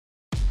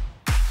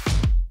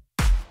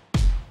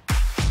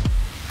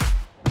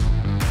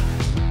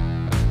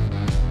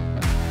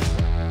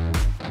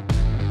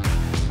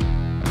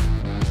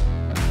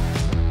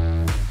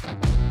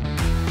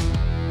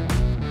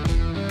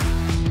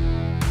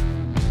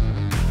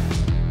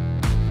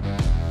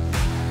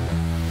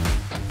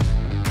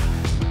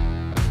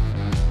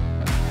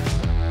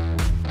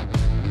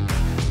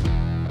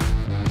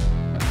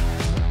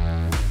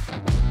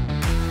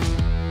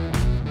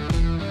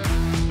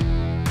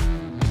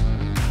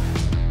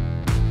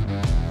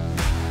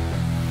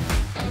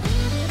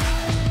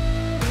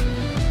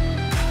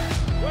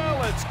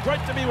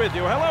be with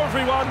you. Hello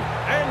everyone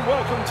and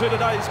welcome to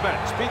today's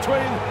match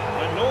between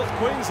the North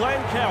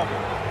Queensland Cowboys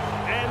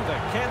and the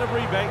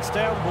Canterbury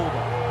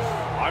Bulldogs.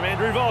 I'm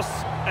Andrew Voss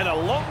and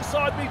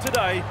alongside me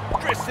today,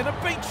 dressed in a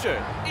beach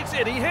shirt, it's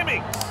Eddie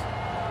Hemmings.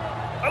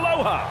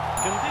 Aloha!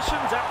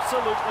 Conditions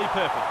absolutely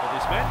perfect for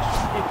this match.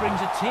 It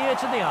brings a tear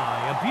to the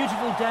eye. A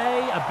beautiful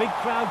day, a big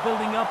crowd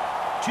building up,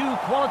 two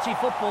quality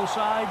football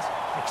sides,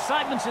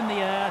 excitement's in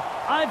the air,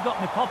 I've got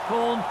my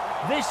popcorn.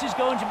 This is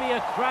going to be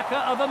a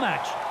cracker of a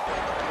match.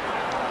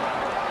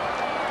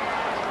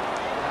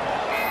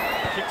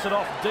 Kicks it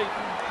off deep.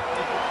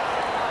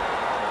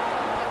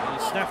 He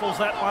snaffles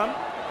that one.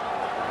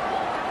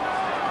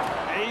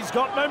 He's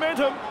got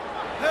momentum.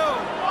 Hill,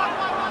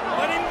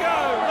 let him go,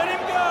 let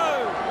him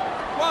go.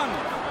 One,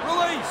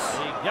 release.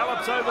 He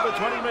gallops over the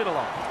 20-metre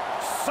line.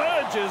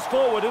 Surges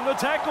forward in the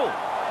tackle.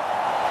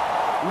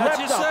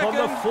 Wrapped up on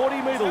the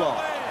 40-metre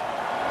line.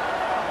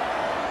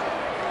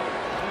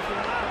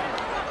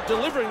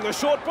 Delivering the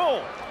short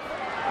ball.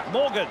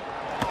 Morgan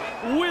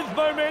with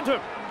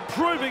momentum,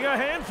 proving a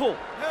handful.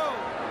 Hill,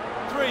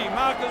 three,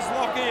 markers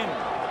lock in.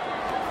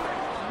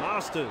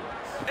 Masters.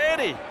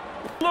 Eddie,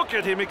 look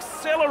at him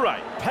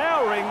accelerate,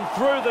 powering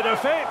through the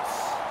defence.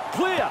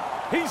 Clear,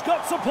 he's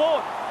got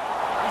support.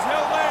 He's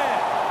held there,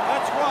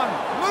 that's one,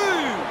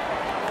 move.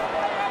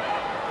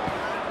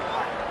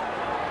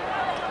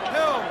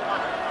 Hill,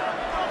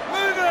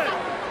 move it,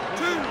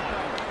 two.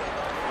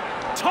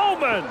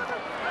 Tolman.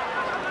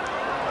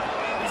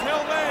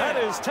 Held there. That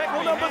is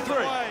tackle number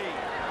 3.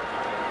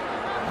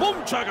 Boom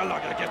chugga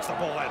gets the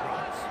ball and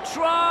runs.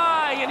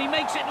 Try, and he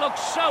makes it look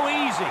so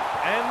easy.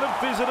 And the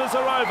visitors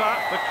are over.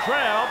 The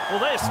crowd,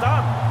 well, they're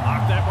stunned.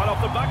 Mark that one off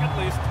the bucket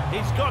list.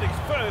 He's got his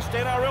first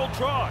NRL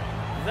try.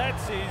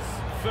 That's his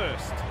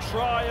first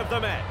try of the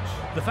match.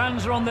 The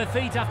fans are on their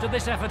feet after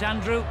this effort,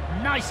 Andrew.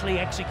 Nicely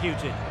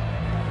executed.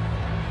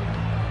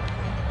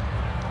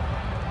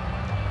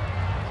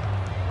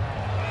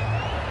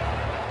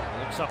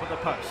 Looks up at the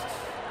posts.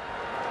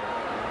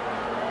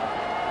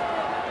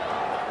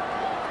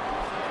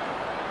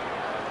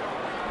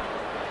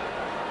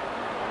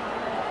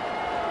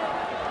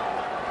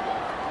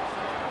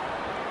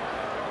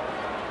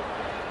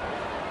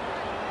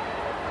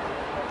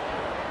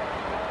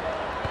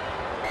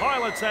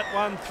 Pilots that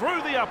one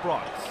through the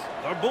uprights.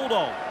 The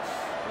Bulldogs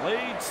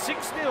lead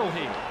 6-0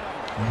 here.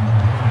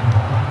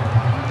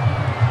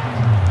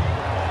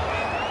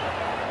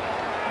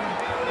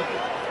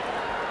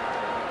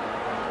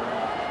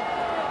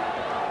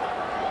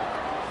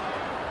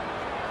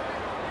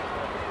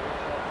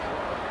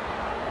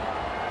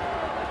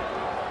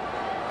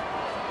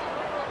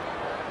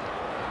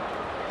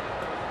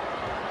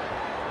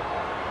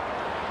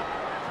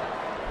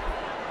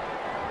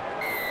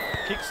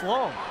 Kicks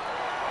long.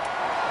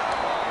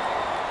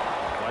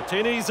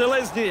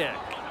 Zelezniak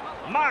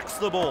marks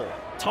the ball.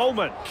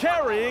 Tolman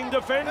carrying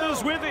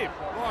defenders with him.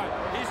 Right,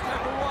 he's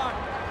tackle one.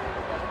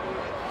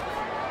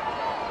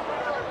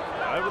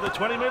 Over the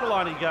 20-metre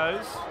line he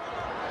goes.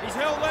 He's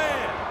held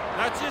there.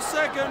 That's his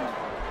second.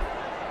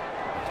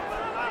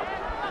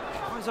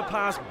 Tries a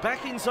pass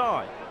back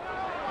inside.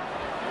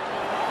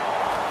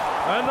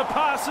 And the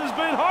pass has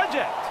been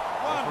hijacked.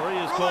 The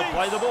referee is called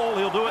play the ball.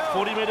 He'll do it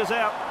 40 metres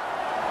out.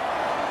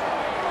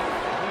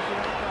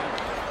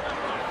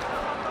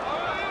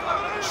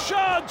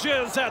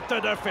 Charges at the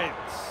defence.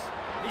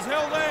 He's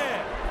held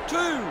there.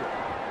 Two.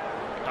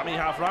 Dummy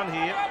half run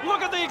here.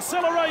 Look at the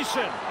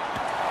acceleration.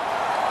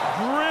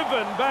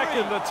 Driven back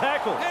in the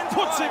tackle.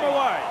 Puts him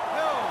away.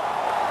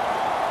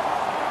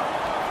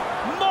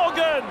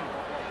 Morgan.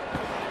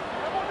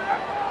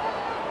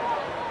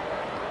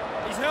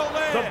 He's held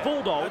there. The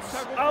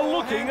Bulldogs are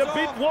looking a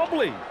bit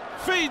wobbly.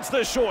 Feeds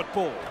the short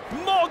ball.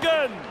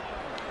 Morgan.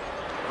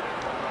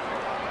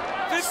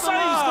 Saves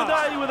the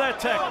day with that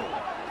tackle.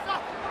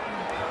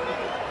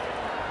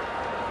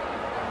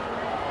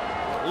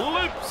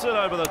 Loops it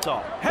over the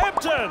top.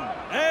 Hampton!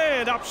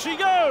 And up she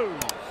goes.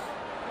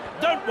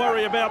 Don't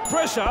worry about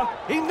pressure.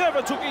 He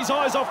never took his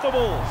eyes off the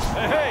ball.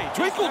 Hey,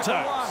 twinkle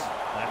toes.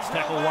 That's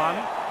tackle one.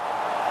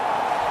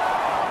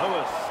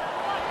 Lewis.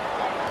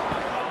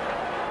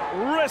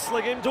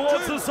 Wrestling him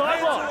towards the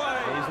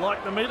sideline. He's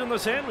like the meat in the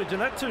sandwich in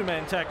that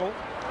two-man tackle.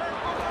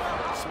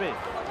 Smith.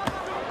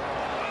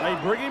 They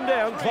bring him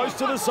down close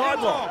to the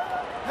sideline.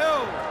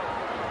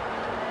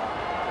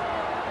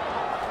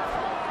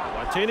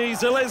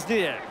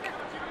 Zelezniak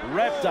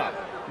wrapped up,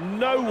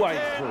 no way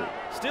through.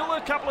 Still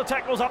a couple of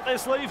tackles up their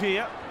sleeve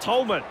here.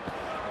 Tolman.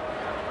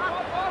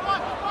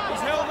 He's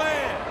held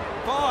there.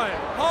 5.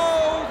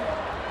 Hold.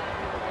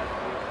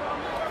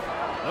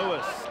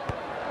 Lewis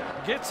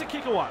gets a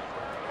kick away.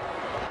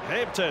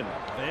 Hampton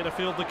there to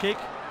field the kick.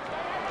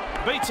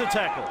 Beats a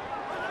tackle.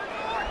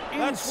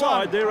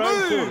 Inside their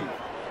own 40.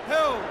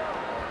 Held.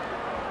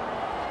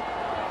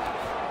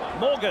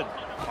 Morgan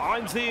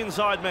finds the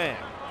inside man.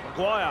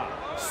 Maguire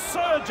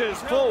surges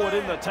forward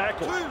in the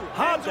tackle.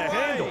 Hard to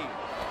handle.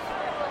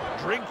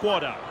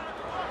 Drinkwater.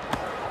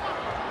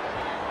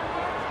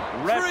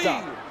 Wrapped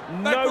up.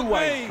 No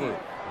way through.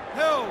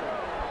 Hill.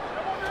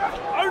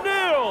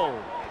 O'Neill.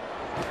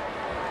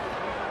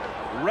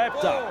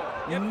 wrapped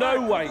up. Get No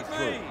back, way look at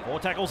through. me. 4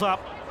 tackles up.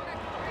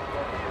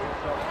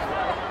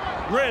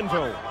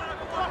 Granville.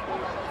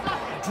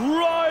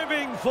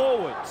 Driving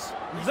forwards.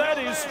 That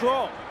is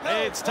strong.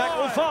 It's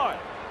tackle 5.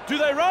 Do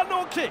they run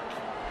or kick?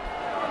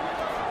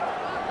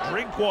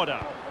 Drinkwater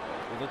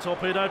with a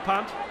torpedo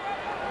punt.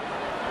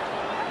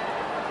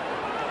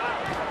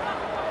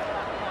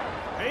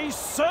 He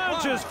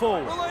surges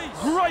forward.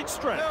 Great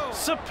strength.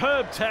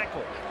 Superb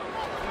tackle.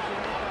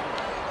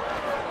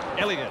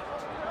 Elliott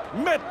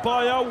met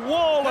by a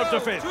wall of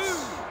defence.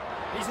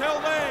 He's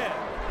held there.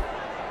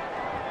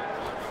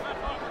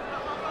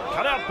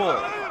 Cut out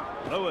ball.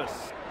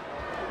 Lewis.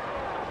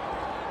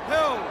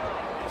 Held.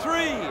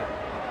 3.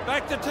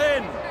 Back to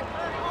 10.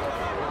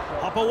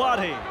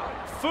 Hopawati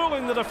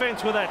fooling the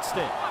defence with that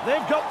step.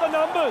 They've got the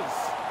numbers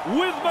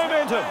with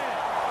momentum.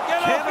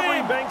 Get Canterbury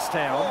up in.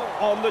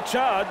 Bankstown on the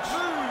charge.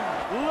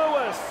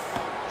 Lewis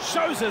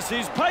shows us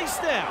his pace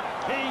now.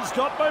 He's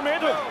got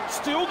momentum.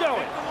 Still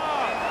going.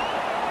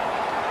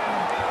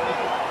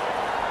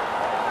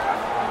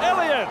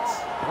 Elliott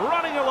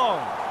running along.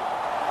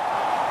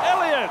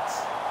 Elliott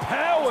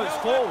powers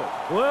forward.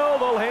 Well,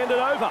 they'll hand it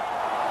over.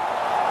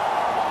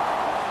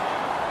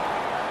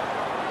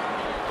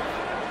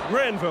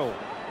 Granville.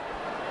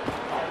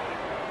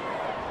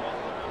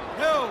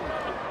 Held.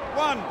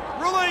 1.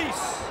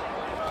 Release.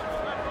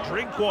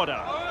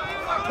 Drinkwater.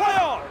 Play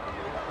on.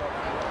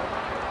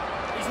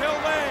 He's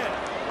held there.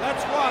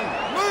 That's 1.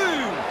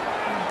 Move.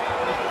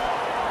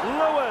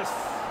 Lewis.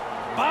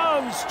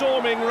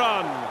 Barnstorming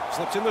run.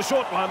 Slips in the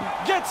short one.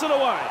 Gets it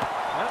away.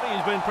 I think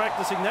he's been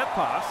practicing that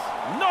pass.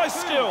 Nice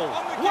skill.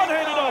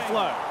 One-handed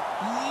offload.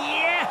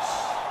 Yes.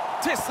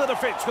 Tests the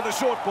defence with a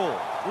short ball.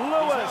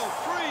 Lewis.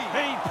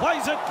 He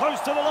plays it close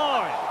to the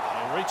line.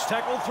 He'll reach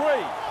tackle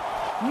 3.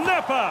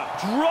 Napa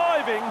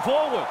driving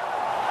forward.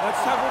 That's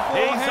tackle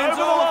 4. He's Hands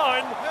over the off.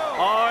 line.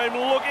 I'm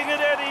looking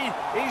at Eddie.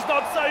 He's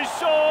not so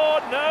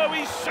sure. No,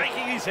 he's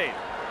shaking his head.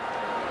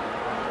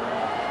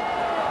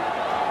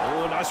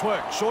 Oh, nice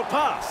work. Short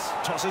pass.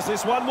 Tosses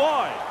this one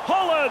wide.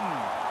 Holland.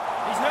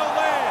 He's held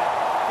there.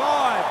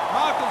 5.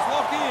 Markers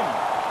lock in.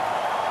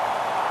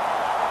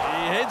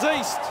 He heads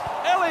east.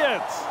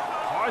 Elliott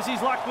tries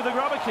his luck with a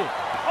grubber kick.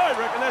 I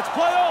reckon that's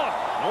play on.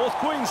 North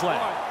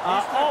Queensland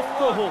are off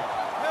the hook.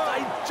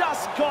 They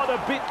just got a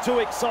bit too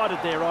excited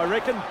there, I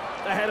reckon.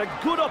 They had a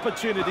good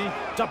opportunity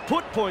to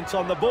put points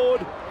on the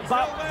board,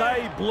 but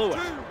they blew it.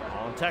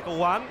 On tackle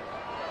 1.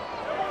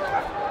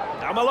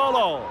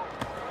 Damalolo.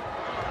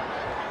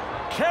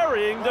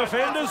 Carrying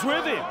defenders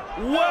with him.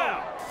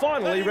 Wow.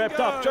 Finally wrapped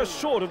up just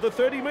short of the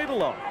 30-metre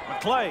line.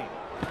 McLean.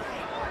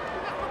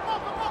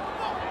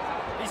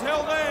 He's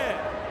held there.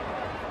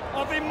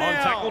 Off him now. On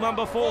tackle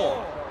number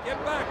 4.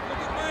 Get back. Look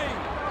at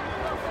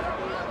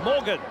me.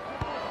 Morgan.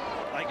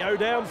 They go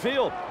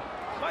downfield.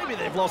 Maybe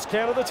they've lost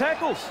count of the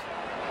tackles.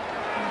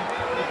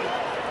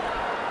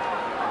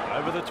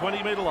 Over the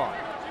 20-metre line.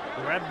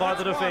 Grabbed by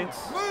the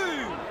defence.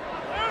 Move.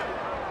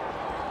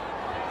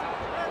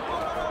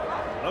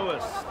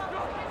 Lewis.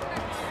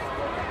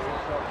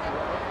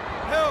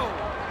 Held.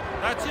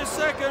 That's your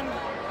second.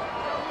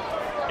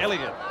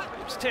 Elliott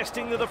keeps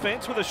testing the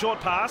defence with a short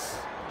pass.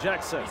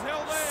 Jackson He's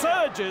held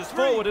there. surges 3.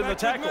 forward in the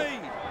Back with tackle. me.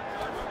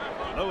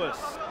 Lewis.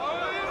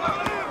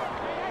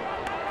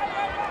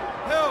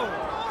 Held.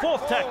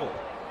 4th tackle.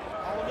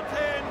 On the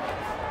 10.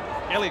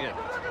 Elliott.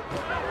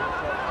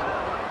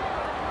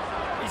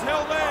 He's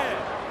held there.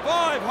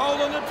 5.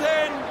 Hold on the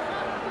 10.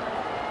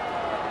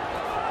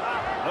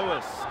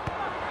 Lewis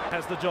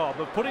has the job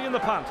of putting in the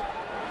punt.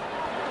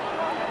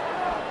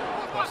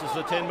 Crosses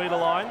the 10-metre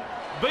line.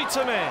 Beats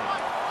a man.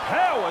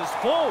 Powers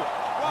forward.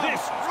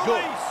 This is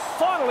good.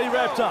 Finally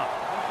wrapped up.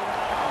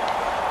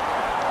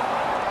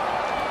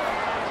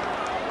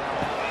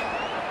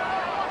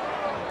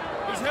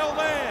 He's held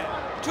there.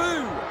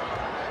 2.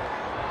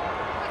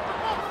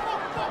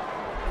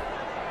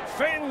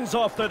 Fends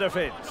off the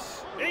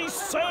defence. He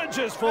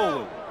surges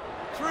forward.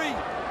 3.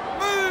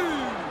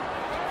 Move.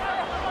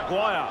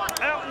 Maguire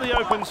out in the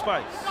open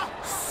space.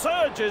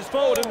 Surges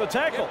forward in the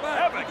tackle.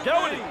 Have a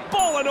go at him.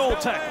 Ball and all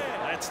tackle.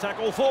 That's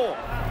tackle 4.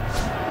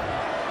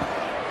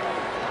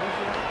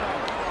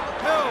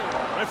 Held.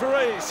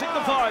 Referee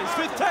signifies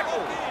 5th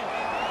tackle.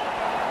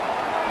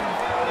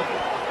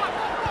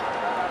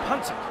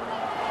 Punts it.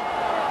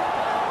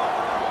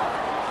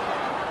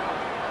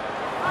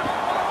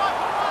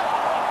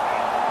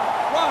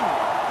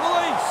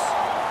 Release.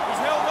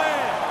 He's held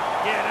there.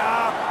 Get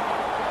up.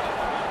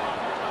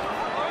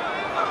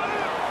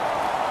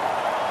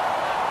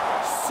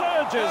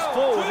 Surges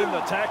forward in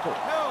the tackle.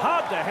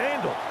 Hard to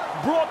handle.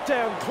 Brought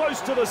down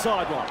close to the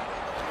sideline.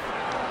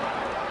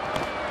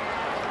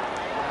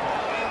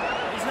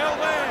 He's held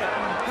there.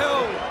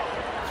 Held.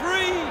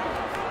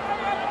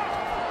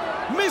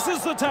 3.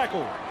 Misses the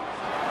tackle.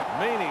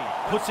 Meany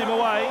puts him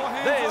away.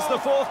 There's the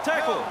 4th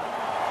tackle.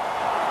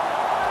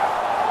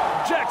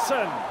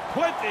 Jackson,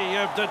 plenty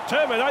of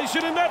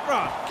determination in that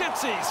run.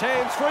 Gets his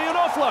hands free and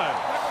offload.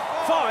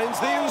 Finds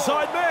the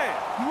inside man.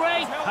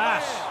 Great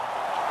pass.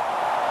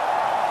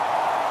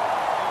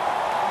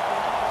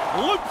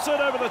 Loops it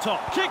over the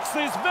top. Kicks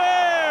this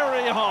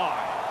very high.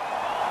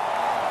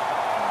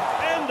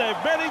 And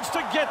they've managed to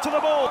get to the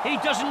ball. He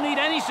doesn't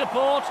need any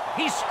support.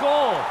 He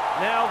scored.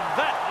 Now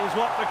that is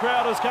what the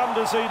crowd has come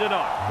to see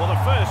tonight. Well, the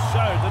first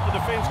showed that the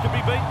defence could be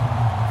beaten.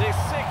 Their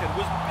second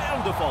was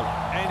bound to follow.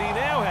 And he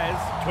now has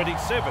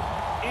 27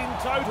 in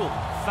total.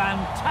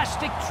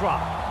 Fantastic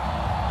try.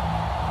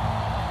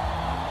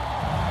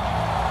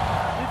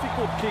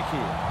 Difficult kick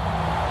here.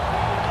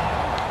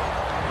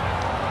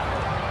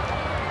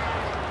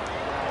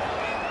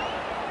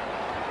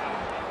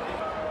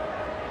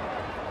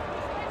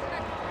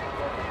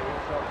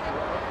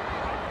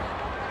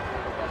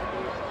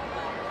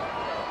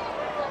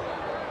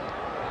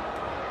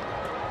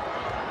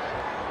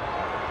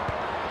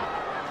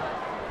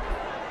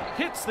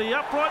 Hits the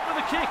upright with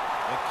a kick.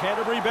 The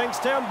Canterbury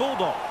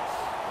Bulldogs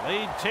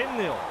lead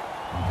 10-0.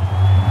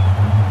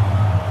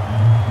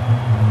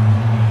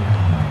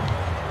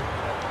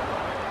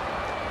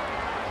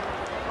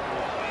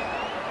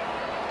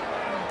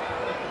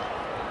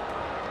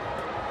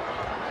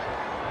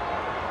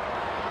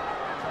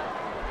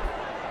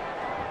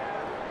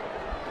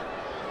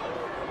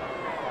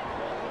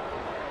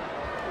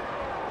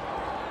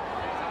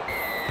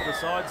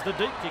 Decides the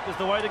deep kick is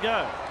the way to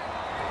go.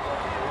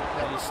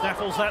 He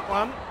snaffles that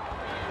one.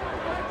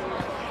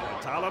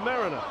 Tala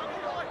Mariner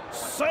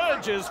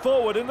surges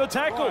forward in the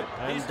tackle.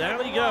 And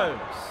down he goes.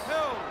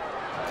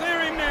 Clear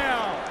him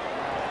now.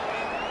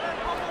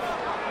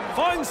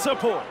 Finds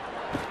support.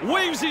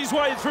 Weaves his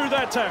way through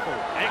that tackle.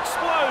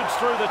 Explodes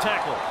through the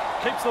tackle.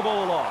 Keeps the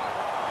ball alive.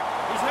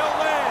 He's held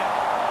there.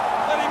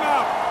 Let him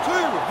up.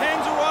 2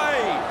 hands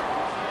away.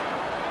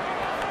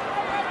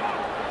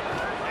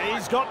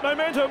 He's got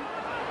momentum.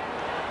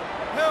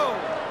 Held.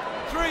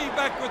 3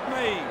 back with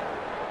me.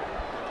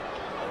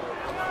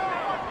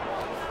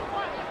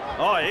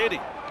 Oh, Eddie,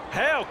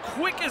 how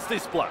quick is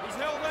this bloke? He's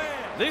held there.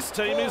 This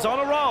team is on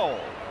a roll.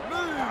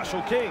 Move.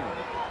 Marshall King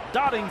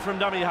darting from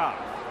dummy half.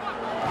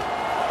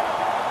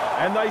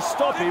 And they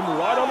stop him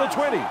right on the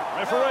 20.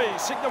 Referee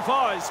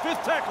signifies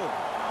 5th tackle.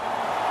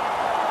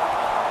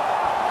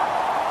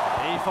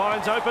 He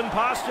finds open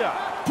pasture.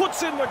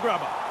 Puts in the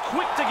grubber.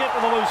 Quick to get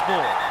to the loose ball.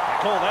 They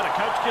call that a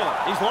coach killer.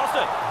 He's lost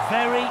it.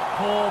 Very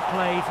poor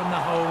play from the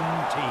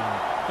home team.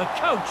 The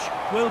coach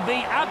will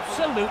be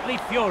absolutely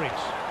furious.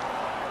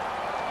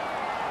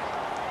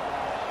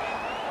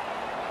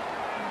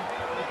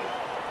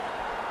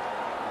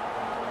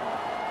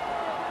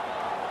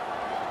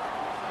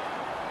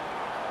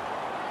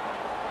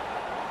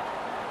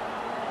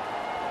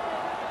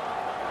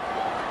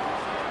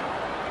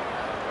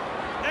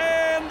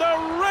 And the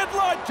red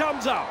light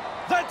comes up.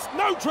 That's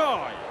no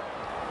try.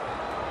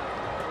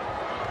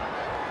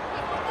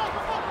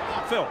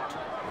 Felt.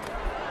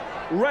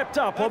 Wrapped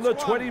up on the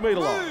 20-metre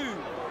line.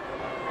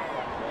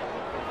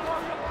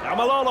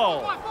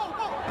 Amalolo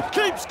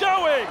keeps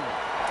going.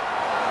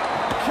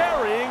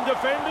 Carrying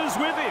defenders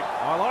with him.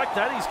 I like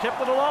that. He's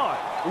kept it alive.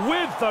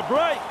 With the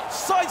break.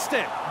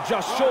 Sidestep.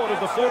 Just short of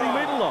the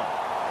 40-metre line.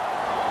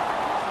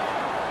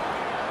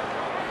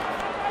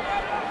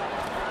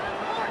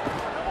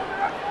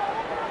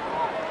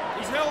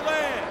 He's held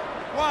there.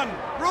 1.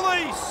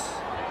 Release.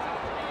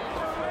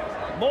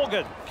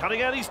 Morgan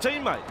cutting out his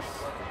teammates.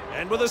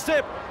 And with a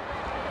step.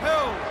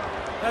 Held.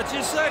 That's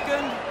his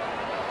second.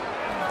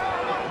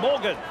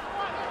 Morgan.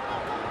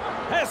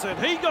 Hasn't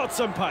he got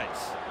some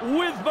pace?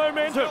 With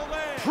momentum.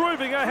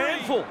 Proving a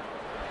handful.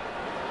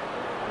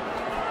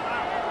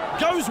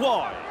 Goes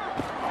wide.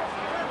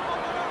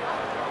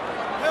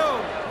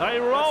 Held. They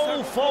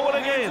roll forward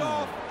again.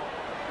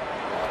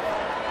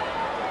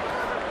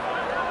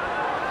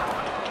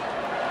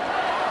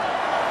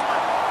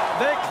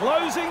 They're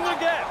closing the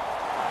gap.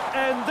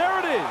 And there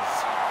it is.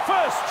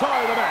 First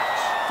try of the match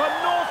for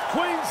North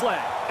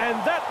Queensland. And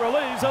that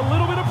relieves a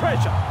little bit of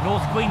pressure.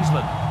 North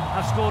Queensland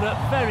have scored a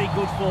very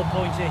good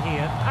 4-pointer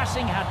here.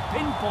 Passing had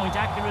pinpoint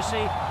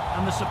accuracy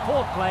and the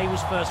support play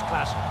was first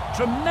class.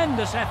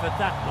 Tremendous effort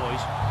that,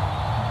 boys.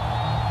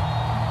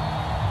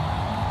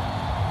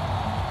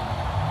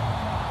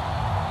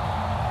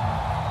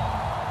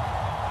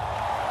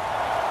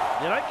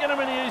 You don't get them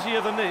any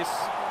easier than this.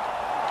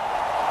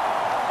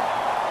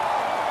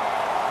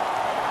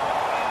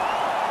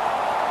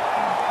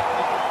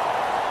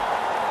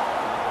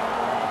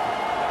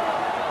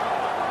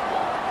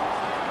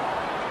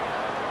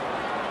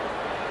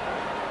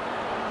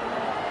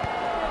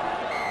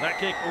 That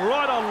kick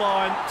right on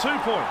line, 2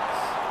 points.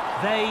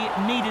 They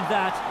needed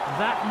that.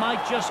 That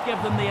might just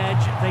give them the edge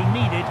they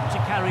needed to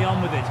carry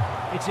on with it.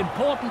 It's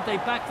important they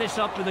back this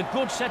up with a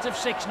good set of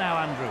 6 now,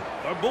 Andrew.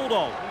 The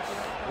Bulldogs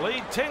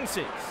lead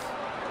 10-6.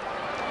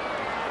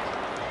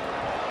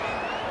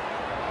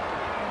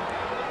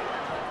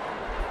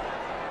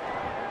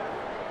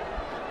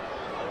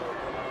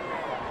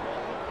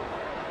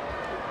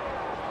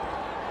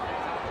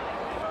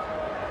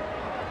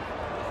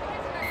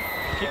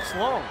 Kicks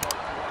long.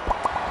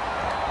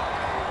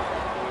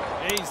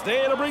 He's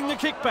there to bring the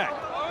kick back.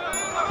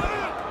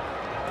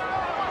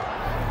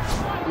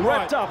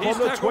 Wrapped up on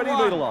the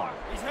 20-metre line.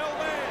 He's held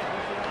there.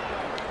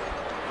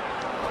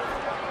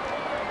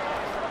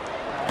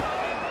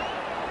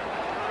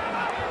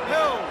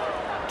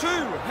 2,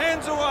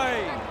 hands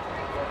away.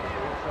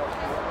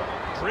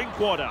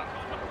 Drinkwater.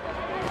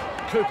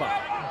 Cooper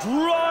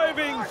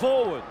driving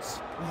forwards.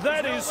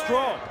 That is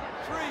strong.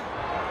 3,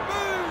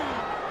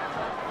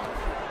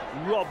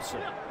 move.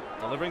 Robson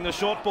delivering the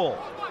short ball.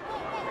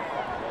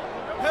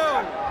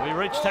 Held. We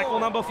reach tackle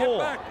number 4. Get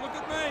back, look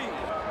at me.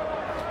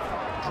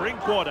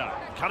 Drinkwater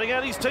cutting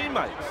out his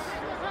teammates.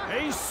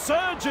 He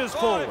surges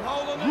Fine, forward.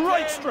 hold on the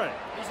Great 10. strength.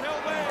 He's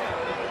held there.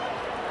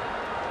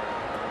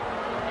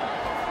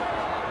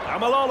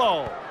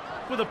 Amalolo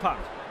with a punt.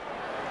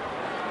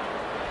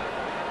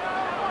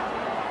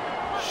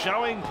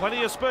 Showing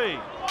plenty of speed.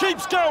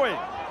 Keeps going.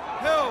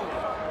 Held.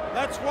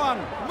 That's 1.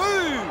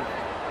 Move.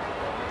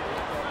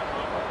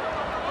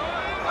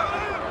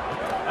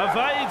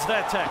 Evades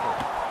that tackle.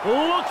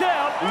 Look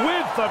out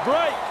with the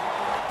break.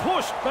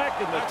 Pushed back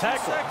in the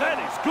tackle. That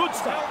is good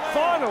stuff.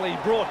 Finally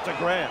brought to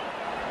ground.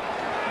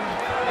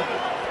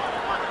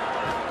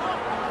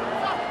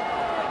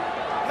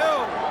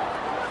 Held.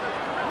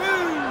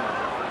 Move.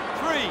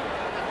 3,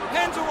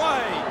 hands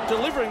away.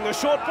 Delivering the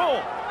short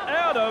ball.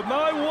 Out of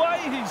my way,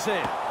 he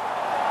said.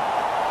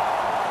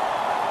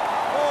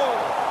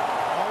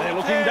 4. They're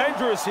looking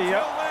dangerous here.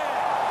 Held there.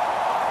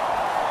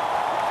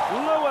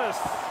 Lewis.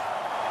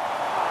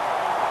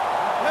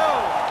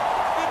 Held.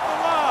 Get the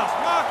last.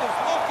 Marcus,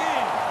 lock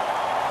in.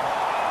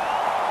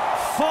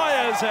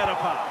 Fires out a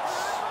pass.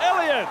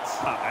 Elliott.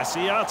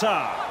 Asiata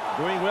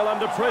doing well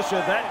under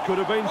pressure. That could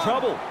have been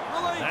trouble.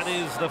 Release. That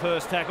is the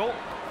first tackle.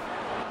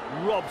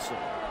 Robson.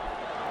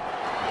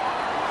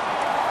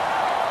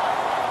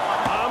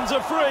 Arms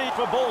are free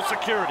for ball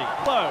security.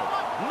 Low.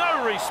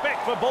 No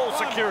respect for ball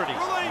security.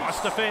 Release.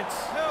 Nice defence.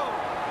 Held.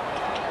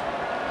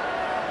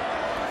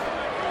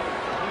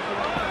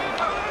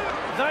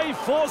 They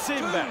force him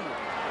 2. back.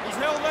 He's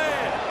held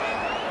there.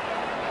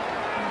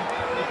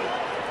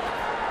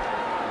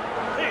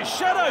 His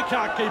shadow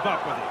can't keep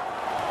up with him.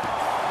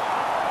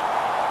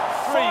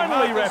 3,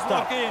 Finally Marcus, wrapped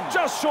up. lock in.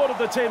 Just short of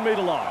the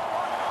 10-metre line.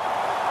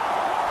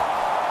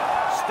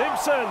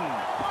 Stimson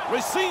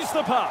receives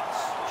the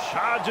pass.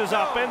 Charges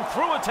up and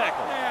through a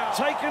tackle.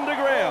 Taken to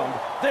ground.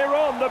 They're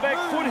on the back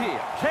foot here.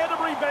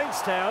 Canterbury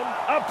Bankstown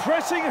are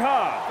pressing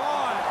hard.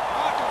 5,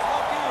 Marcus,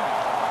 lock in.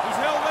 He's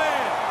held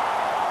there.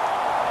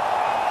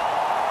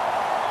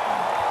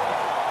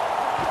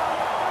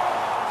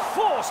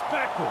 Forced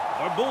backward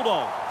by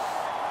Bulldogs.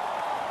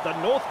 The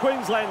North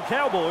Queensland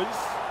Cowboys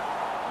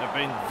have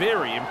been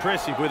very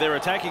impressive with their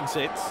attacking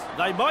sets.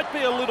 They might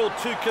be a little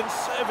too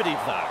conservative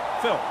though.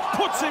 Phelps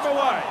puts him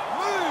away.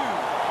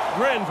 Move.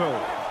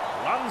 Granville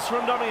runs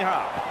from dummy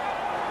half.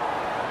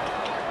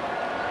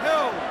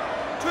 Held.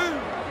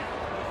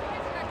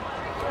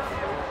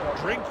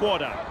 2.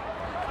 Drinkwater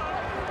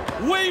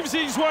weaves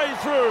his way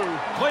through.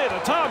 Clear to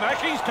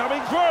tarmac, he's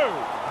coming through.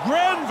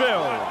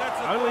 Granville.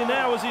 Only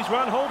now is his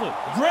run halted.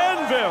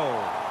 Granville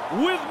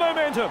with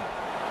momentum.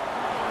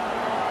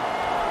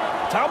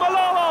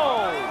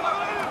 Tamalolo.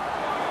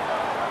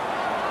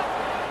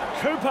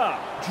 Cooper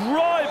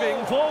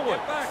driving forward.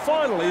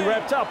 Finally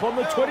wrapped up on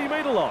the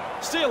 20-metre line.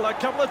 Still a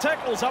couple of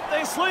tackles up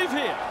their sleeve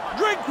here.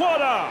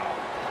 Drinkwater.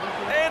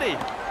 Eddie,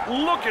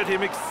 look at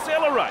him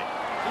accelerate.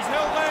 He's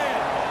held there.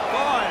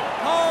 5,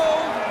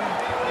 hold.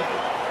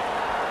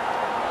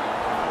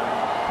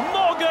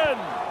 Morgan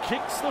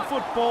kicks the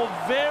football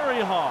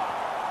very high.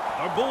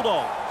 The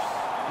Bulldogs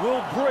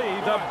will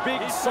breathe a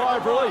big sigh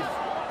of relief.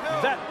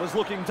 That was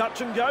looking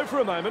touch and go for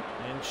a moment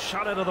and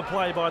shut out of the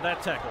play by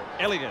that tackle.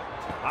 Elliott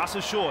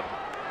passes short.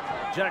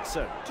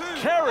 Jackson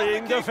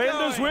carrying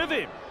defenders with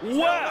him.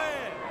 Wow!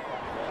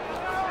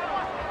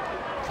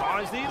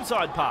 Tries the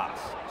inside pass.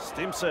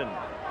 Stimson.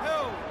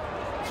 Held.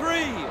 3,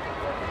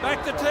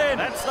 back to 10.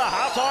 That's the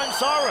half-time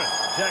siren.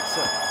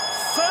 Jackson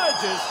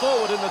surges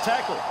forward in the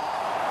tackle.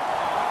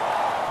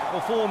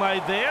 Tackle 4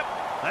 made there.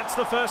 That's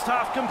the first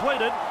half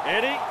completed.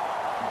 Eddie,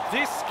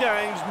 this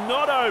game's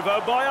not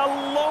over by a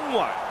long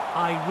way.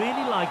 I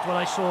really liked what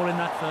I saw in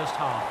that first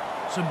half.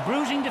 Some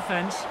bruising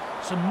defence,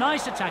 some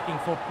nice attacking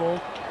football.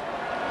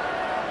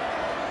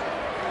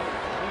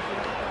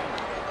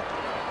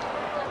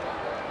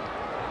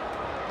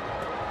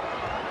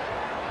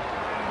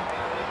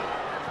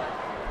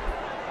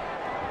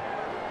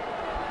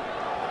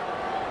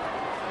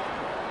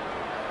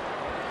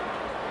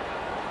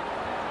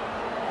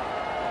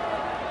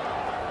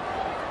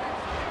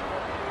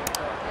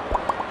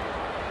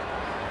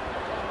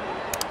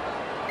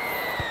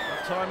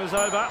 Time is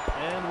over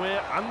and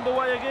we're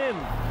underway again.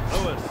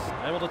 Lewis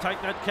able to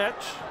take that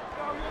catch.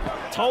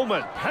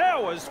 Tolman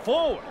powers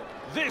forward.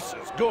 This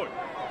is good.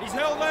 He's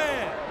held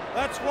there.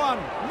 That's 1.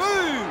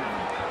 Move.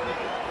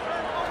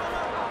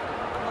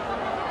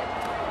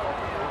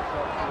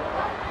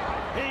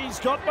 He's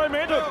got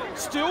momentum.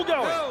 Still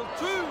going. Held.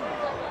 2.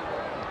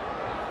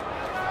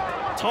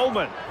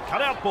 Tolman,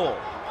 cut out ball.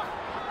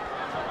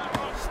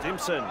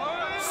 Stimson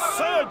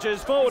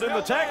surges forward in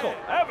the tackle.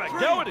 Have a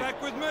go at him.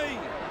 Back with me.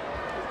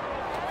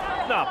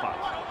 Napa.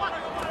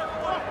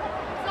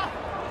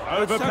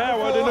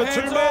 Overpowered in a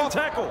two-man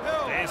tackle.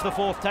 There's the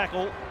fourth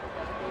tackle.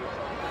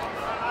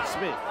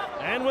 Smith.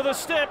 And with a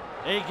step,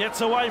 He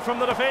gets away from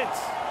the defence.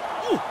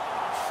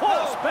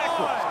 Force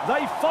backwards.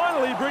 They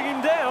finally bring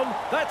him down.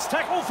 That's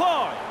tackle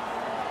 5.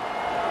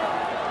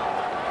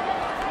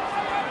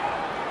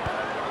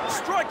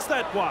 Strikes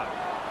that one.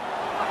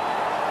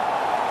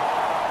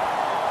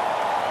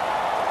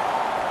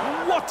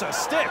 What a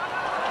step.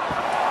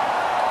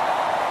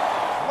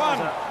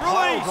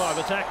 Release.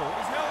 Driver tackle.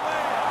 He's held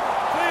there.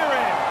 Clear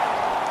him.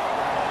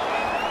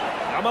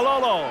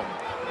 Amalolo.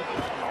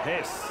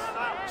 Hess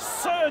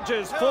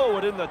surges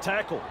forward in the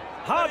tackle.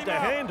 Hard to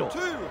handle. 2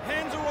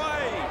 hands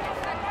away.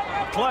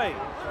 Play.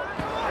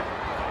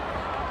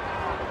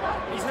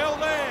 He's held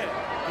there.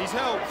 He's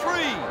held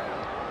 3.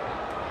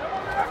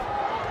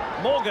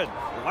 Morgan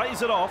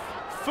lays it off,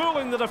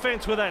 fooling the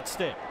defence with that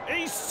step.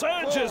 He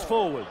surges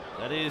forward.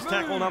 That is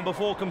tackle number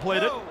 4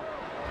 completed.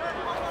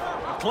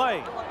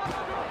 Clay.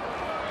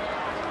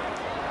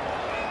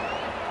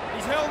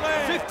 He's held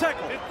there. 5th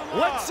tackle.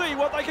 Let's see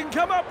what they can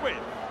come up with.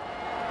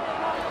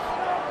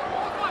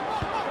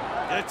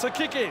 It's a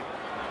kick in.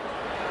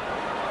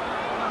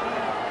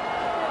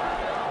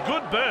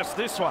 Good burst,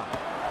 this one.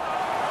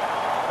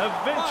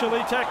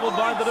 Eventually tackled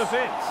by the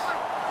defence.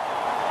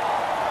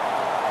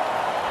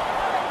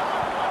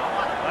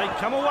 They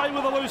come away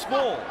with a loose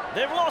ball.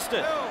 They've lost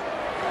it.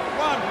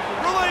 1.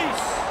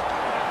 Release.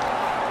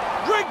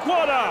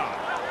 Drinkwater.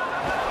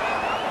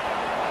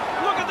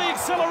 Look at the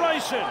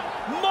acceleration.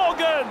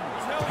 Morgan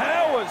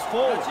powers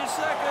forward. That's his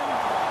second.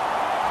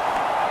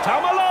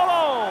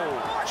 Tamalolo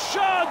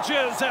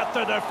charges at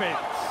the defence.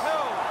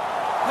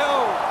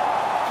 Held.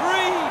 3.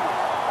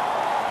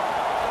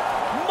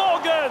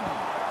 Morgan.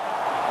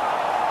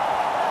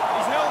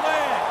 He's held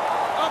there.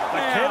 Up The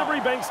now. Canterbury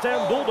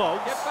Bankstown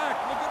Bulldogs Get back.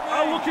 Look at me.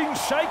 are looking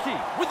shaky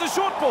with the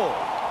short ball.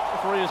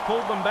 The referee has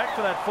pulled them back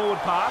for that forward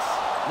pass.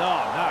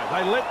 No,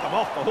 they let them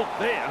off the hook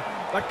there.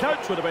 The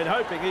coach would have been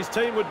hoping his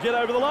team would get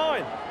over the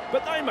line,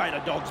 but they made a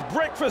dog's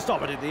breakfast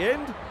of it in the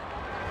end.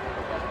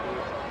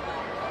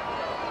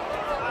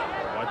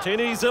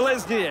 Martini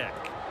Zelezniak.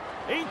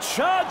 He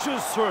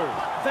charges through.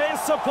 There's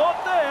support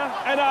there,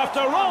 and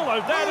after all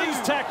of that, he's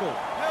tackled.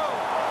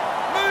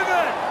 Move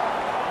it.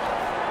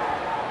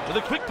 To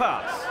the quick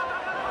pass.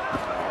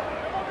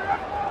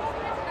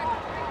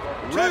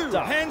 2 Wrapped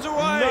up. hands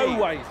away. No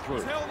way through.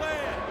 He's held there.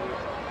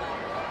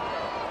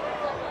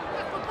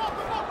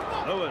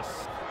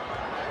 Lewis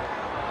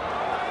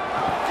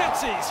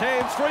gets his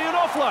hands free and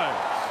offload.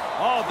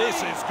 Oh,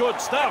 this is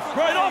good stuff.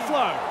 Great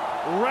offload.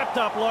 Wrapped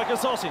up like a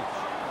sausage.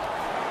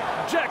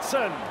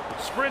 Jackson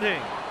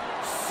sprinting.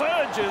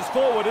 Surges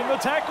forward in the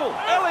tackle.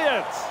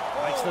 Elliott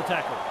makes the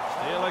tackle.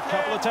 Still a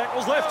couple of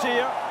tackles left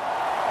here.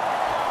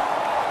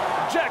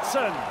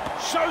 Jackson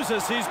shows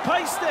us his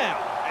pace now.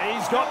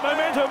 He's got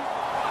momentum.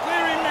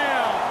 Clear him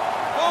now.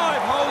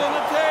 5, hold on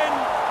to 10.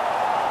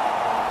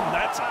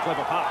 That's a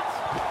clever pass.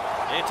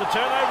 It's a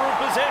turnover of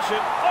possession.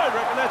 I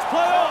reckon that's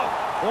play on.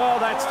 Well,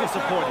 that's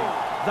disappointing.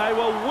 They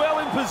were well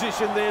in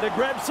position there to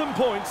grab some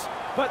points,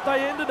 but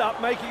they ended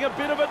up making a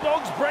bit of a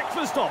dog's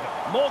breakfast of it.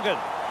 Morgan.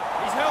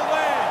 He's held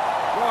there.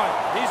 Right,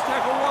 here's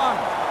tackle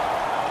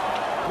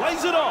 1.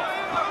 Lays it off.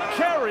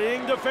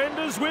 Carrying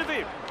defenders with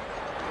him.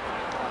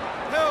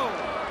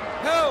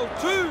 Held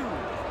 2.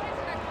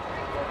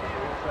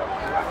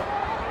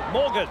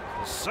 Morgan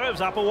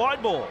serves up a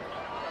wide ball.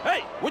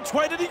 Hey, which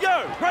way did he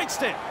go? Great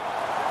step.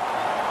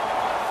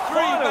 3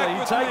 back Finally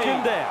with taken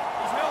me. down.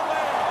 He's held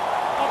there.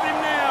 Up him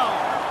now.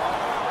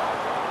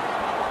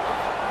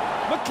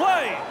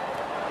 McLean.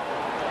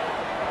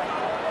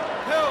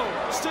 Held.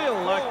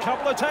 Still a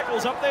couple of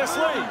tackles up their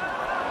sleeve.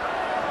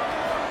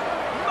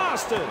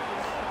 Masters.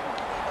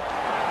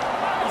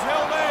 He's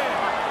held there.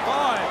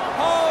 5.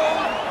 Hold.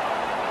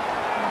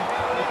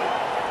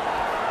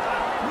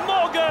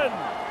 Morgan.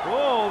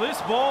 Oh,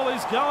 this ball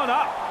is going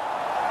up.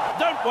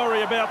 Don't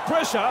worry about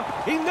pressure.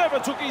 He never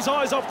took his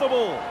eyes off the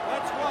ball.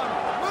 That's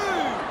 1.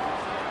 Move.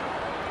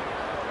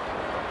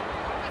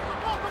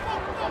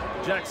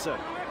 Jackson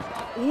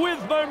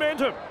with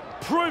momentum,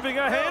 proving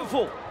a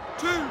handful.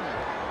 2.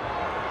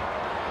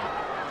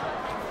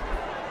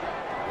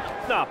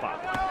 Napa.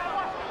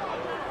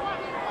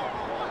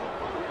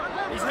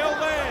 He's held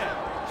there.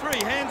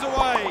 3 hands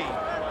away.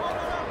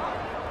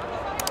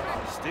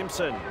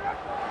 Stimson.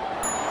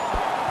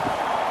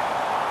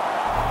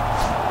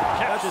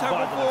 That's Captured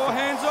by tackle the 4. defense.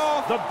 Hands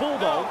off. The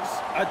Bulldogs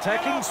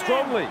attacking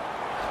strongly.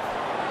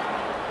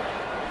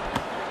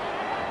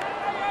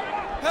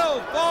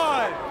 Held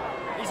 5.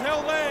 He's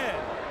held there.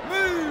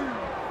 Move.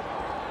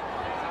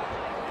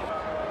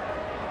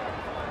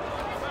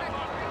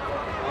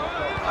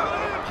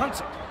 Hunts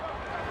it.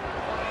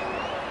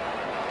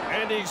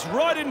 And he's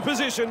right in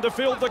position to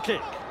field the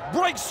kick.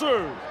 Breaks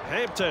through.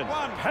 Hampton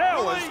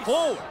powers Release.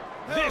 forward.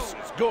 This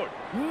is good.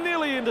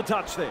 Nearly into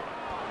touch there.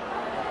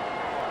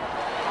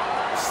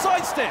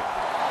 Sidestep.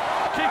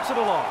 Keeps it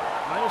alive.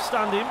 May have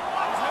stunned him.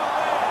 He's held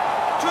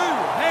there. 2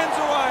 hands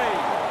away.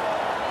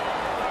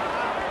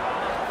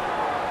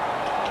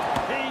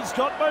 He's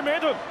got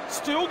momentum.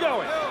 Still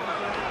going.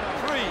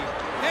 3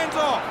 hands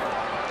off.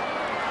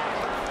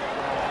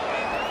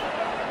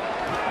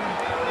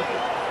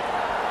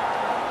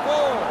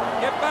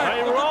 back.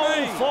 They Look roll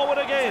at me. forward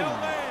again.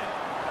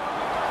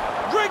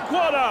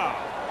 Drinkwater.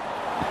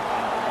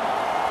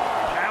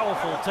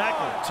 Powerful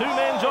tackle.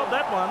 Two-man job,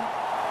 that one.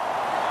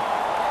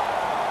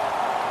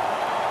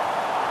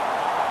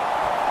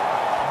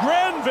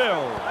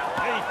 Granville.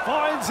 He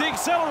finds the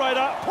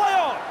accelerator. Play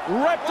on.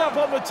 Wrapped up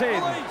on the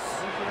 10.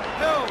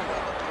 Hill.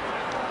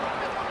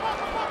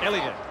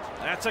 Elliott.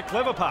 That's a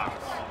clever pass.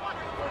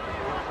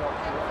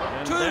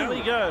 And 2. down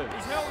he goes.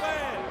 He's held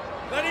there.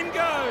 Let him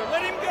go.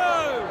 Let him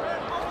go.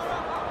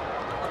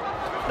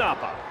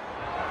 Napa.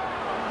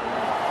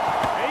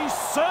 He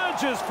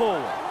surges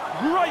forward.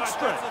 Great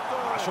strength.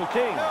 Marshall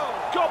King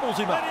gobbles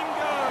him Let up. him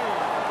go.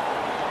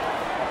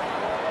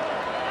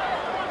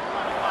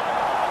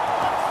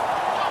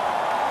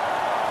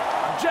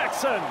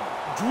 Jackson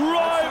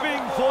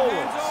driving forwards.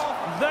 Hands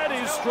off. That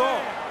is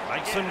strong.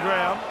 Makes some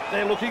ground.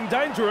 They're looking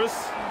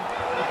dangerous.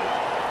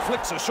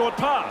 Flicks a short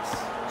pass.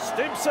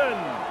 Stimson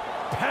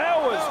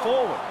powers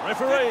forward.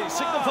 Referee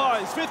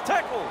signifies 5th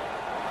tackle.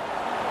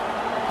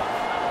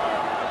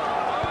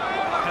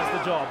 Has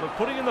the job of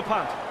putting in the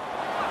punt.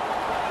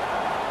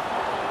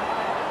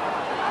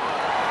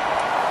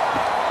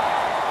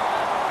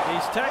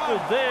 He's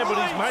tackled there, but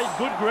he's made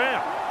good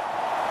ground.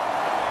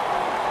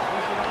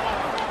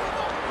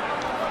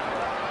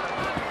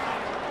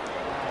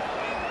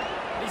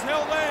 He's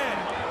held there.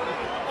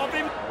 Of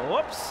him.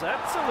 Whoops,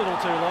 that's a little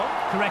too long.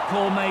 Correct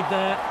call made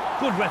there.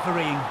 Good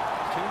refereeing.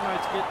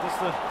 Teammates get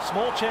just a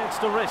small chance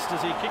to rest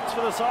as he kicks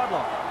for the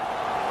sideline.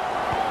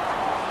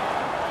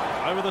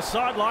 Over the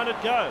sideline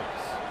it goes.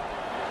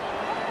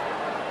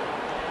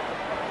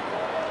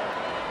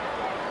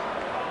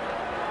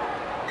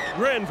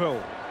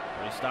 Granville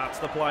restarts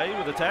the play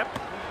with a tap.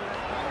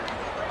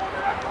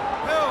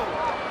 Hill.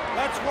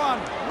 That's 1.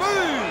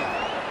 Move.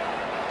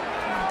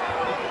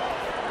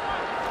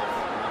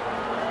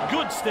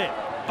 Good step.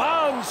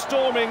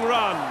 Barnstorming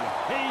run.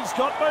 He's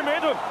got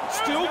momentum.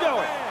 Still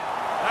going.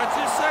 That's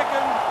his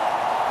 2nd.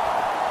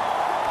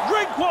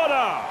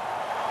 Drinkwater.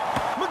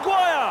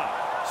 Maguire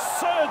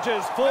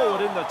surges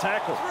forward in the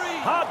tackle. 3.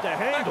 Hard to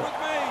handle. Back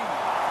with me.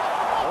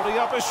 Holding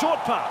up a short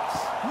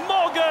pass.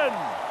 Morgan.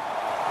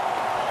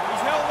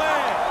 He's held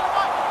there.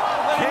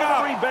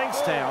 Canterbury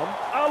Bankstown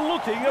are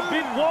looking a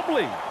bit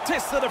wobbly.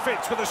 Test the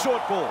defence with a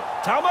short ball.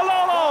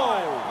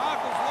 Taumalolo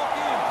Marcus, lock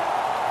in.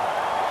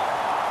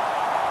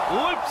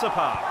 loops a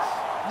pass.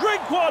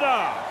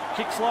 Drinkwater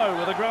kicks low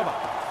with a grubber.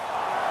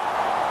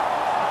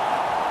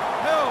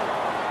 Hill.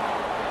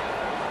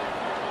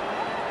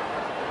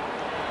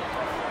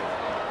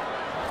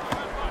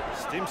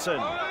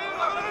 Stimson.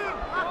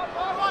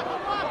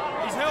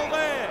 He's held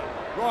there.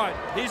 Right,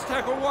 here's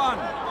tackle 1.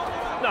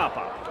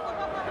 Napa.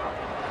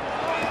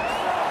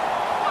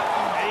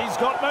 He's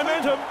got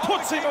momentum.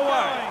 Puts him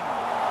away.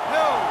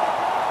 Hill.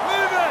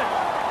 Move it.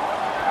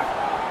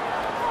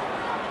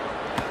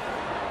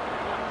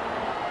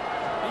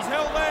 He's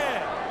held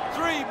there.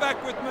 3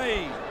 back with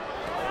me.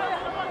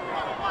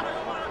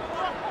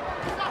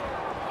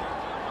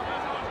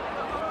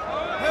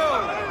 Hill.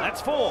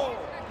 That's 4.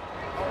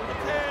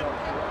 10.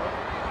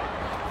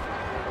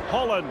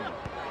 Holland.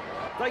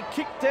 They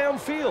kicked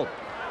downfield.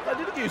 They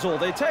didn't use all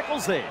their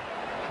tackles there.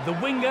 The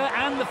winger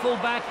and the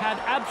fullback had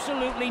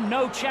absolutely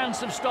no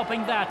chance of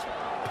stopping that.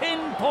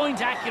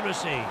 Pinpoint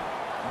accuracy.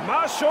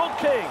 Marshall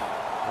King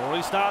will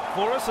restart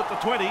for us at the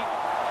 20.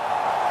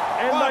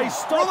 And they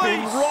stop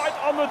him right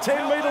on the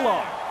 10-metre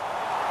line.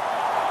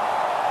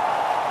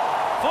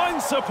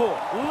 Finds support.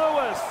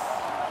 Lewis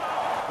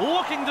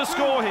looking to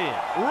score here.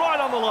 Right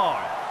on the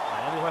line.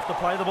 And he'll have to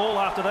play the ball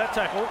after that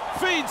tackle.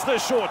 Feeds the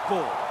short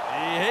ball.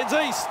 He heads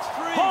east.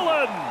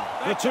 Holland.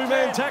 The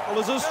 2-man tackle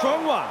is a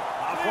strong one.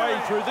 Halfway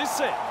through this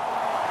set.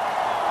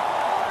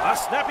 A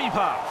snappy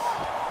pass.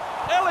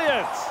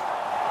 Elliott.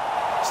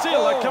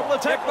 Still a couple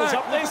of tackles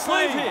up their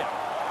sleeve here.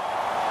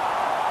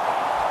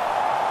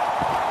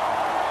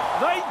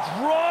 They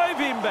drive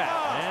him back.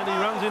 And he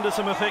runs into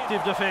some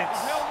effective defence.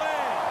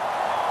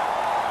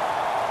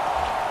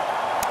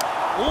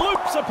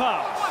 Loops a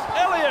pass.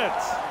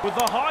 Elliott with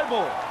the high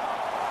ball.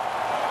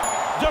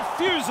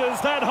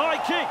 Diffuses that high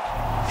kick.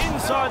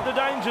 Inside the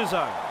danger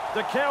zone.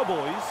 The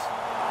Cowboys.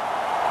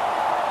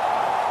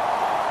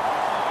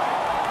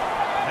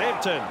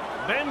 Hampton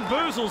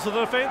bamboozles the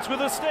defence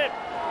with a step.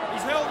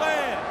 He's held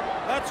there.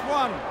 That's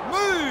 1.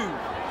 Move.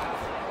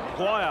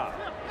 Maguire.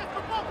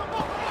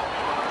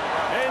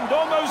 And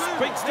almost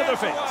beats the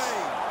defence.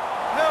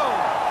 Hill.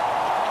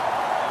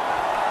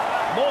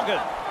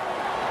 Morgan.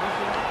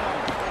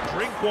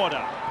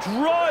 Drinkwater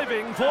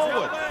driving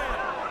forward.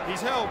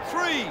 He's held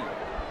 3.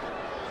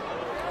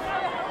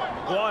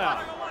 Maguire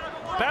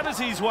batters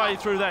his way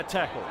through that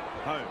tackle.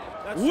 Home.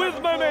 That's With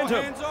 7-4,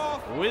 momentum. hands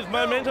off. With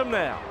momentum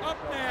now. Up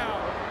now.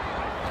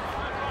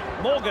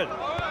 Morgan.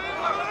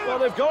 Well,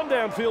 they've gone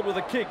downfield with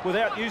a kick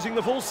without using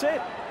the full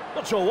set.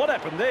 Not sure what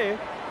happened there.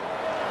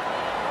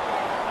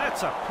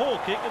 That's a poor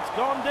kick. It's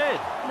gone dead.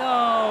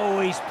 No,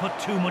 he's put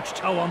too much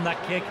toe on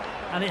that kick,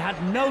 and it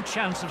had no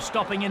chance of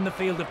stopping in the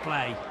field of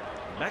play.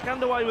 Back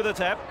underway with a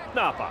tap.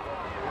 Napa.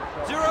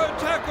 0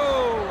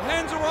 tackle.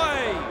 Hands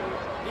away.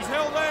 He's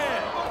held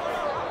there.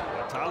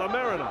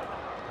 Mariner.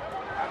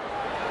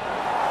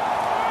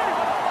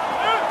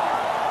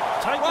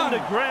 Taken to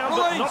ground,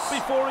 but not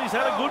before he's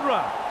had a good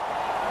run.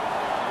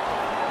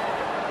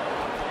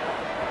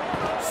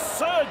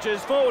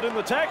 Surges forward in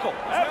the tackle.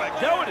 Have a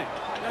go at him.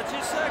 That's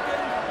his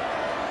second.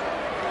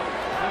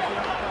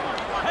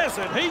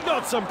 Hasn't he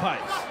got some pace?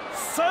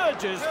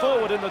 Surges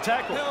forward in the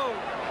tackle.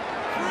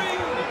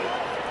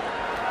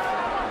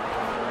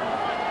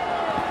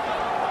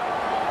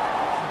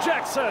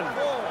 Jackson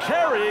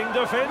carrying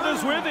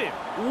defenders with him.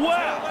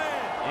 Wow!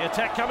 The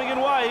attack coming in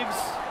waves.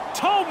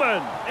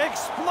 Tolman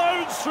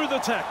explodes through the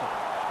tackle.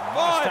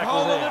 Nice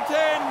tackle hold on the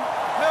 10.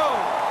 Hill,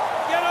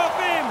 get off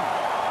him.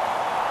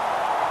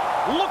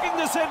 Looking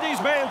to send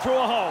his man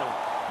through a hole.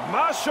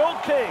 Marshall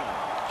King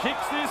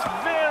kicks this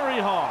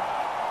very high.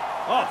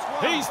 Oh,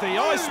 he's the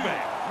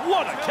Iceman.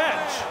 What a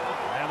catch.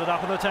 Rounded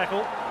up in the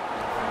tackle.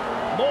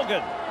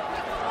 Morgan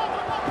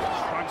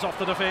shrugs off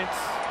the defence.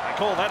 They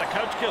call that a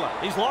coach killer.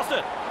 He's lost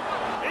it.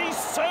 He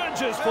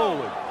surges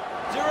forward.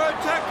 Zero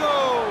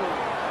tackle.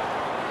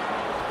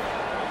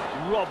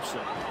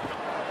 Robson.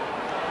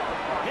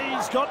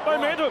 He's got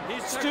momentum.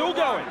 He's still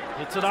going.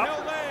 Hits it up.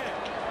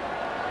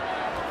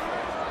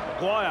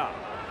 Maguire.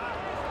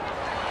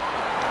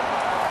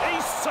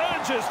 He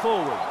surges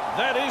forward.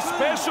 That is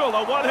special.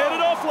 A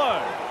one-headed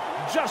offload.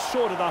 Just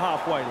short of the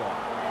halfway line.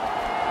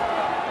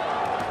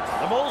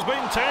 The ball's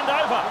been turned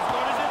over. He's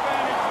got his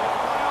advantage.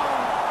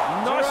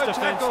 Nice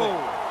defence.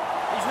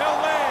 He's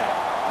held there.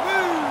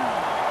 Move.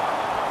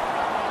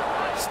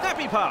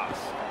 Snappy pass.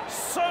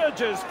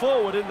 Surges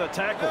forward in the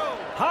tackle.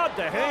 Hard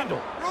to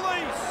handle.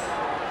 Release.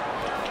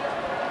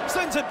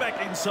 Sends it back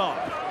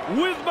inside.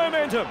 With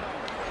momentum.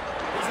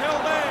 He's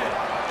held there.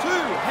 2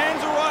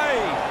 hands away.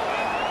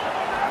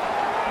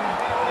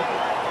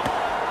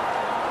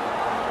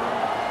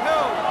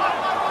 Held.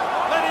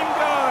 Let him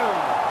go.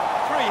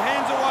 3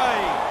 hands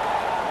away.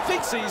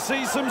 Thinks he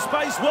sees some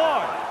space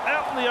wide.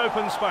 Out in the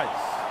open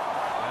space.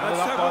 That's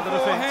up by the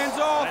defence. Hands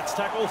off. That's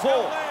tackle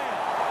 4.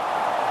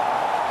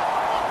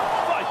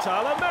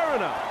 Tyler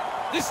Mariner.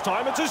 This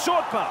time it's a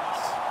short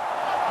pass.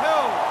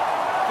 Held.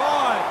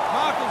 5.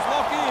 Markers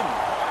lock in.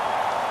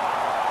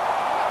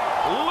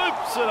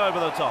 Loops it over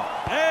the top.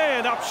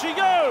 And up she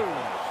goes.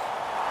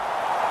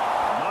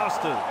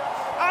 Masters.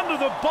 Under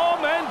the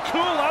bomb and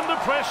cool under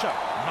pressure.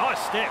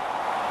 Nice step.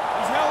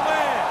 He's held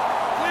there.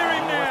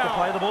 Clear him now. Has to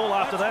play the ball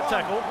after that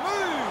tackle.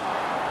 Move.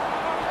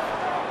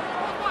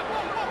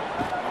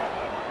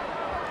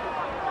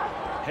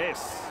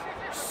 Hess.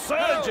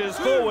 Surges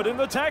forward in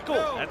the tackle.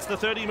 That's the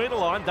 30-metre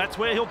line. That's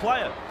where he'll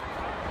play it.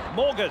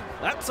 Morgan.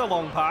 That's a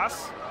long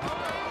pass.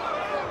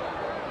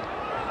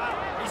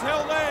 He's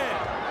held there.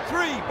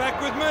 3. Back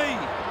with me.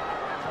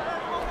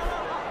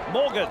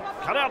 Morgan.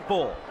 Cut out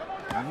ball.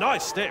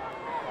 Nice step.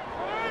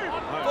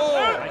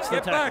 4. Makes the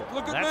Get tackle. back.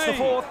 Look at That's me.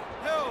 the 4th.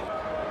 Held.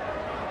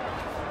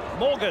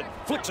 Morgan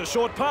flicks a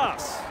short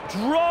pass.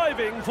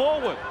 Driving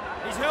forward.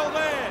 He's held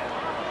there.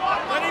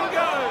 Let him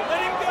go.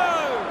 Let him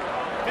go.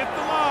 Get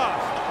the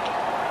last.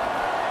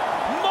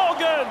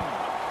 Morgan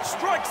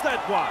strikes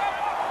that one.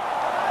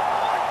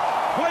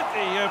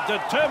 Plenty of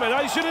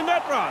determination in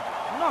that run.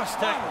 Nice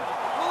tackle.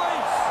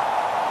 Release.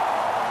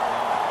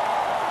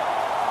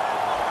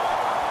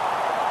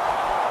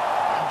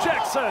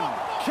 Jackson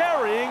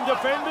carrying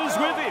defenders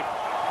with him.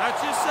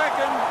 That's his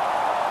second.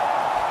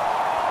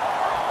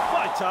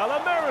 By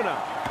Tyler Mariner.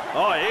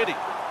 Oh, Eddie,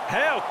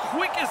 how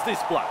quick is this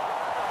bloke?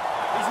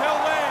 He's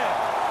held there.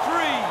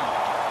 3.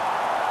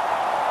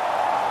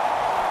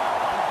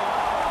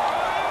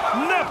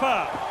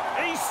 Napper.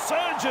 He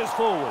surges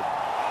forward.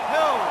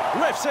 Held.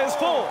 Ref says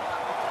 4.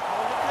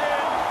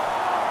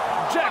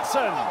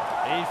 Jackson.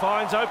 He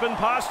finds open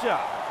pasture.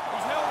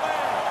 He's held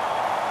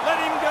there. Let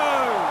him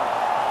go.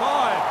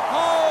 5.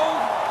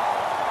 Hold.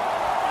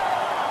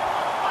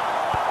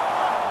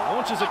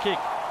 Launches a kick.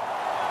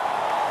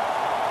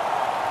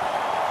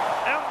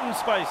 Out in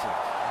spaces.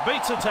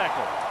 Beats a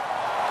tackle.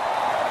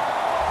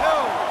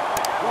 Held.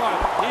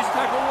 Right. Here's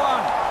tackle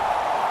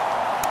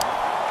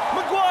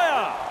 1.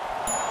 Maguire.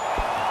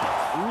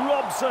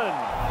 Robson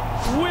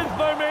with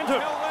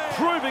momentum,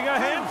 proving a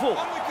handful.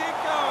 On the kick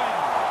going.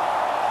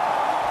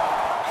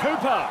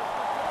 Cooper.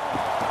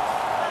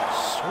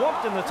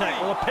 Swamped in the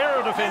tackle, a pair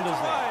of defenders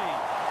there.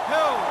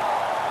 Held.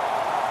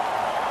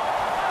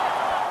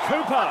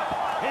 Cooper,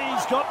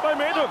 he's got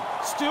momentum,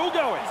 still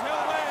going. He's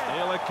held there.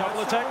 Still a couple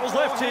of tackles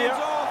left here.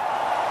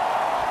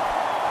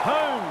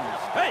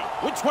 Holmes, hey,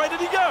 which way did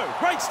he go?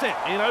 Great step,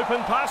 in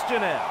open pasture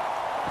now.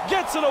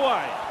 Gets it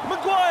away,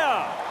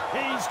 Maguire.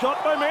 He's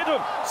got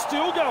momentum,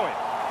 still going.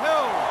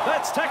 Held.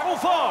 That's tackle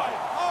 5.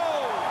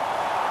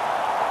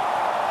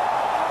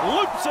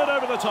 Loops it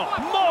over the top.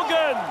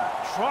 Morgan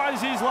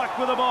tries his luck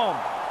with a bomb.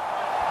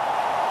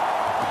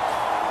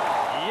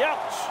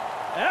 Ouch,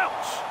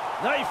 ouch.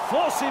 They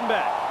force him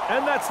back,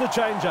 and that's the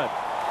change-up.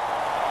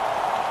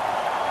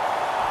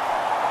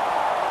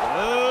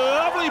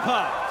 Lovely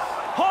pass.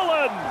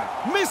 Holland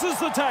misses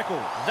the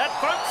tackle. That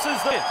folks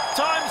is it.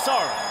 Time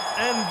sorry.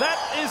 And that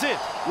is it.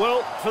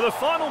 Well, for the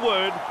final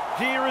word,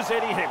 here is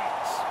Eddie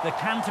Hemmings. The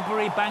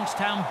Canterbury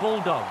Bankstown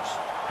Bulldogs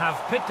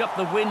have picked up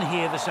the win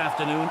here this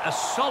afternoon. A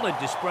solid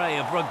display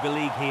of rugby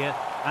league here,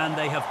 and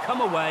they have come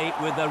away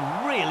with a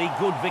really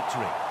good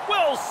victory.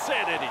 Well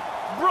said, Eddie.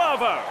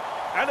 Bravo.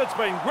 And it's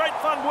been great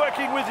fun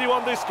working with you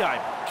on this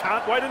game.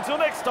 Can't wait until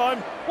next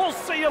time. We'll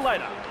see you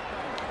later.